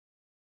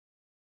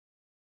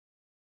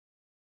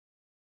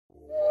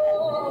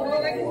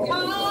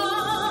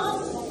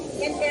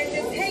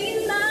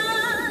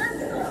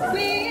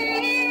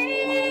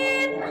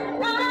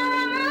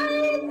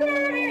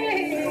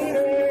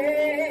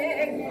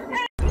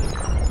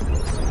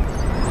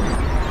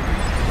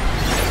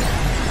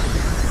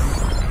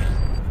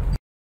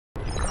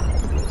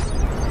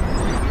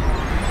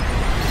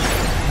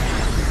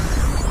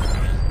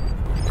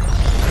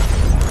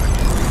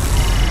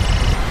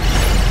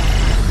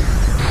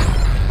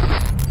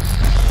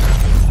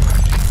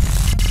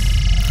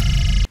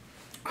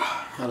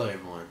Hello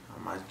everyone,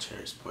 I'm Isaac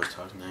Cherry, Sports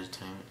Talk and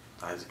Entertainment,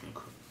 Isaac and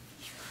Crew.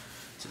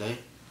 Today,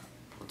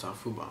 we'll talk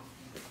football.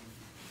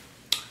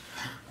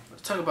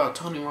 Let's talk about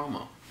Tony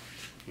Romo.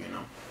 You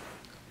know,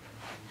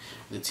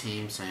 the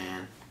team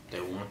saying they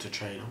want to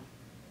trade him,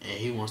 and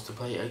he wants to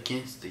play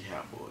against the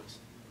Cowboys.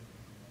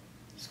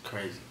 It's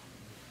crazy.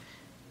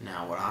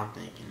 Now, what I'm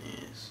thinking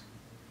is,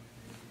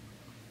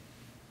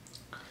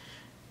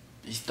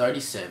 he's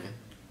 37,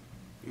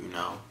 you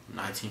know,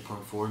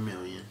 19.4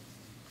 million.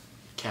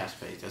 Cap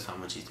space, that's how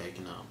much he's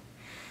taking up.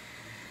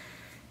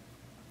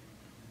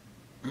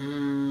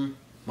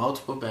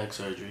 Multiple back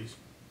surgeries.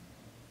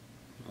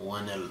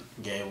 One that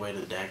gave way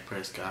to Dak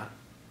Prescott.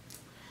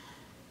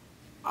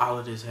 All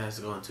of this has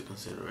to go into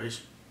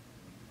consideration.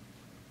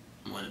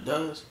 When it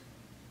does,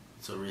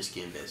 it's a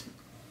risky investment.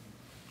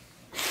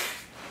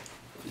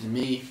 If it's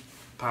me,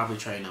 probably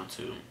trading up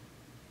to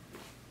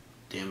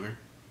Denver.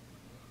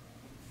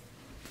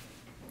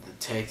 The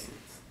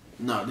Texans.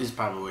 No, this is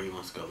probably where he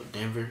wants to go.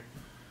 Denver.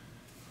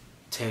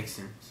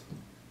 Texans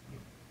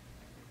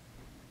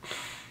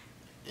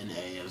in the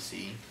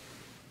AFC.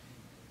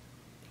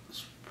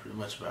 That's pretty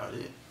much about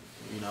it.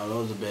 You know,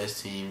 those are the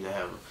best teams that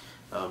have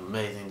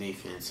amazing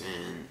defense,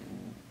 and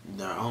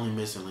their only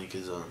missing link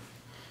is a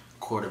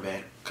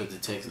quarterback, because the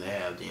Texans, they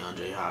have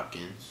DeAndre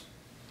Hopkins.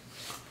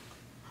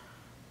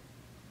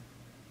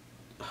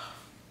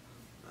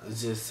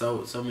 It's just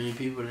so many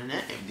people in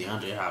that.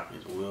 DeAndre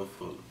Hopkins, Will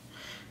Fuller,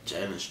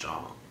 Jalen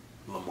Strong,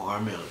 Lamar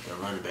Miller, the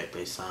running back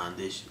they signed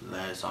this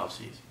last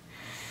offseason.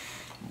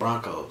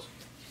 Broncos,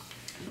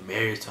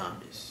 Demarius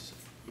Thomas,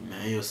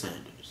 Emmanuel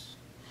Sanders,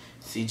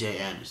 C.J.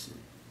 Anderson,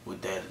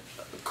 with that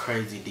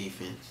crazy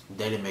defense.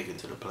 They didn't make it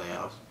to the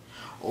playoffs.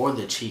 Or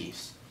the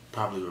Chiefs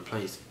probably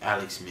replaced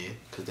Alex Smith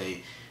because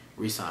they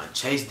re-signed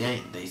Chase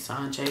Daniels. They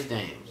signed Chase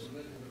Daniels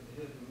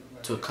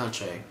to a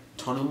contract,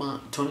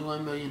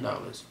 $21 million,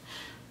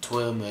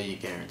 $12 million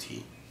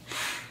guaranteed.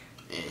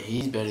 And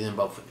he's better than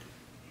both of them,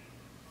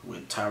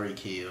 with Tyreek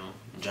Hill,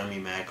 Jeremy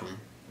Maclin,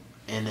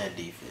 and that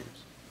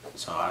defense.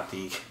 So I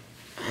think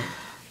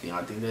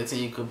that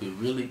team could be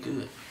really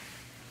good.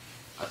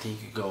 I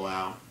think you could go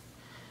out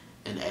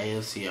in the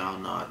AFC. I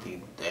don't know. I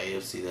think the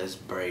AFC, that's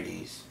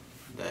Brady's.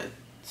 That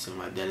seems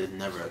like that is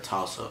never a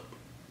toss-up.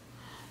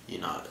 You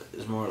know,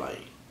 it's more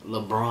like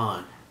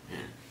LeBron.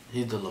 And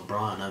he's the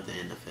LeBron of the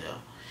NFL.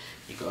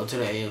 You go to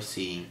the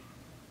AFC,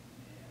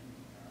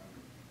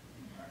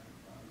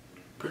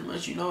 pretty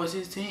much you know it's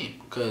his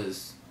team,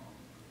 because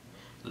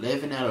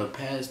 11 out of the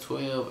past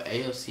 12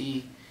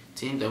 AFC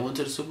teams that went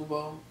to the Super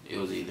Bowl, it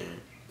was either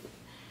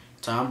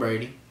Tom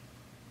Brady,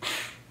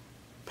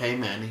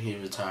 Peyton Manning, he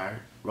retired,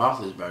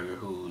 Roethlisberger,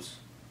 who's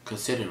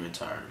considering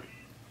retirement,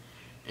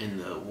 and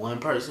the one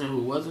person who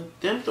wasn't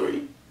them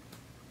three,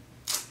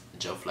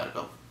 Joe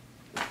Flacco.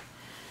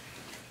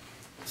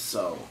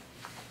 So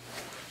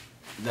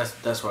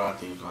that's what I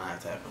think is gonna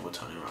have to happen with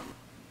Tony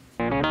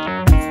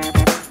Romo.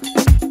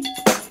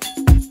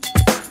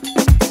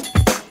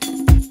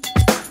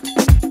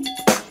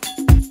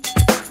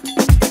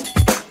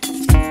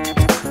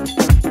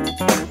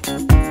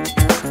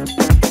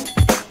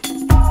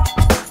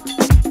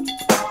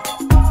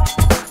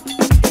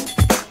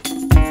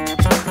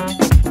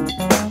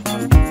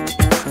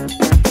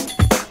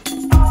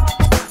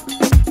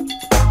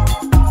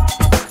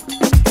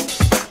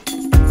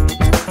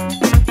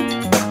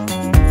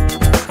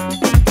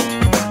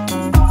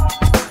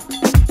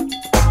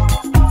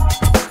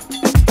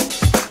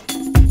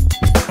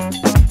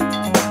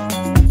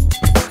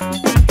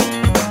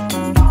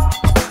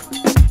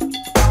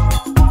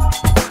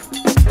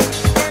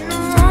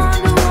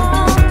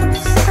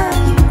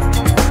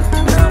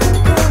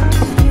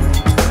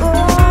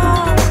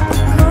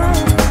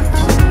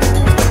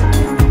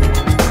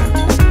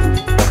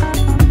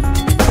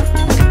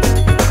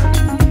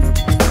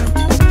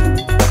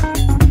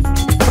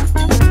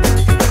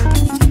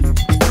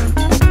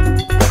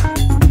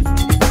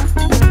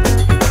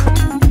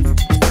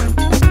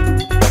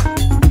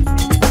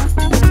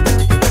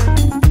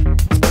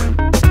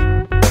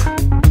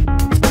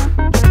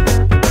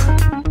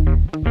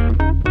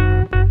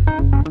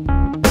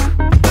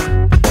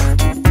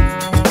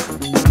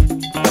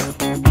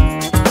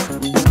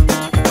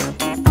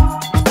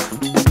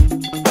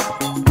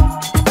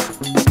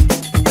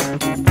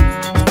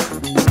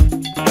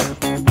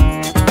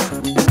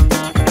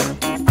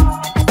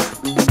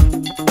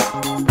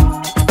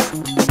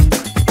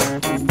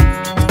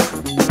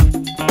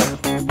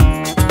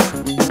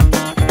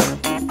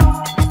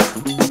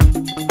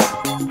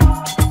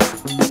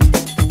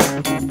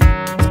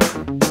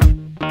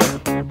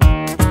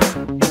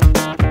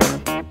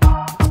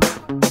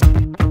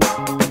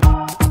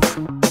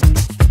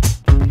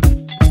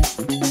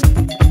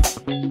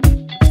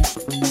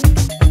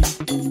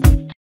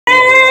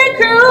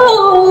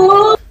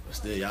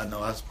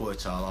 know I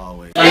support y'all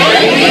always.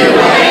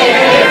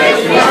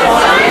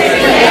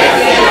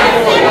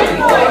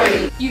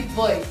 Youth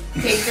Voice,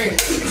 K3.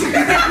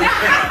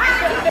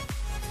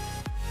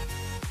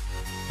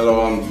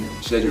 Hello, I'm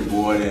Shedrick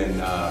Boyd,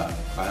 and I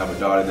have a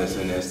daughter that's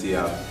in the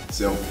STI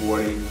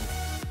 740.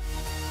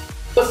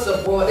 What's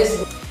up, boy?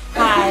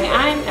 Hi,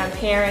 I'm a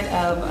parent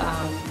of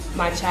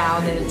my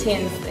child that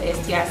attends the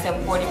STI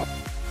 740.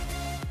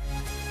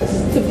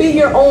 To be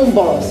your own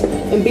boss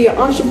and be an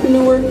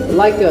entrepreneur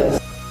like us.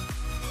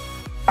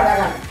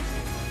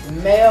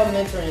 Male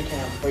mentoring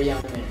camp for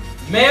young men.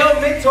 Male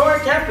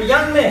mentoring camp for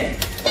young men.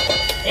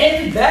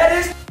 And that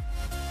is...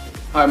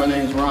 Hi, my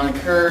name is Ron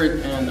Kurd,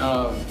 and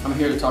I'm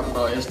here to talk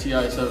about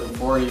STI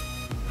 740.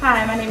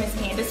 Hi, my name is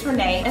Candace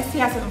Renee.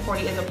 STI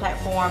 740 is a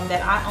platform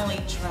that I only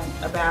dreamt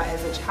about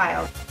as a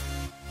child.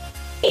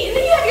 And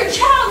then you have your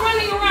child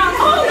running around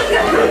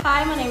home.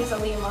 Hi, my name is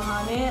Aaliyah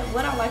Muhammad.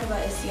 What I like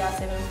about STI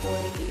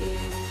 740 is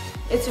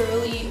it's a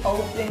really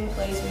open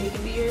place where you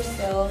can be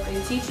yourself.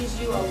 It teaches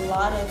you a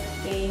lot of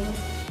things.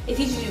 It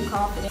teaches you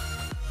confidence.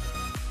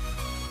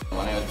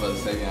 My name is Brother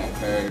Savion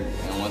Kurd,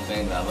 and one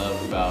thing that I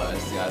love about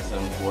STI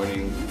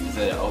 740 is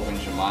that it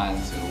opens your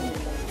mind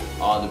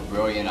to all the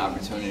brilliant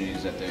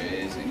opportunities that there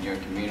is in your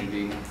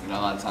community. You know,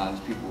 a lot of times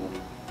people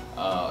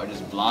are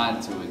just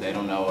blind to it. They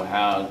don't know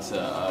how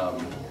to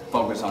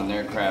focus on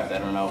their craft. They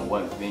don't know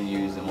what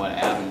venues and what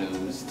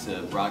avenues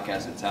to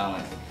broadcast their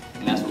talent.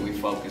 And that's what we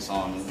focus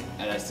on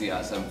at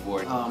STI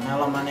 740.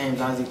 Hello, my name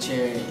is Isaac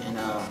Cherry, and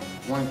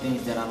one of the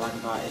things that I like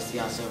about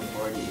STI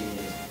 740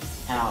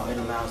 is how it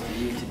allows the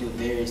youth to do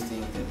various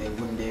things that they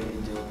wouldn't be able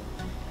to do,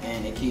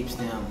 and it keeps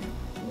them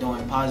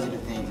doing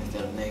positive things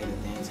instead of negative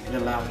things. It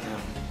allows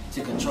them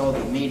to control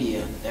the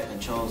media that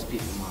controls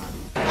people's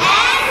minds.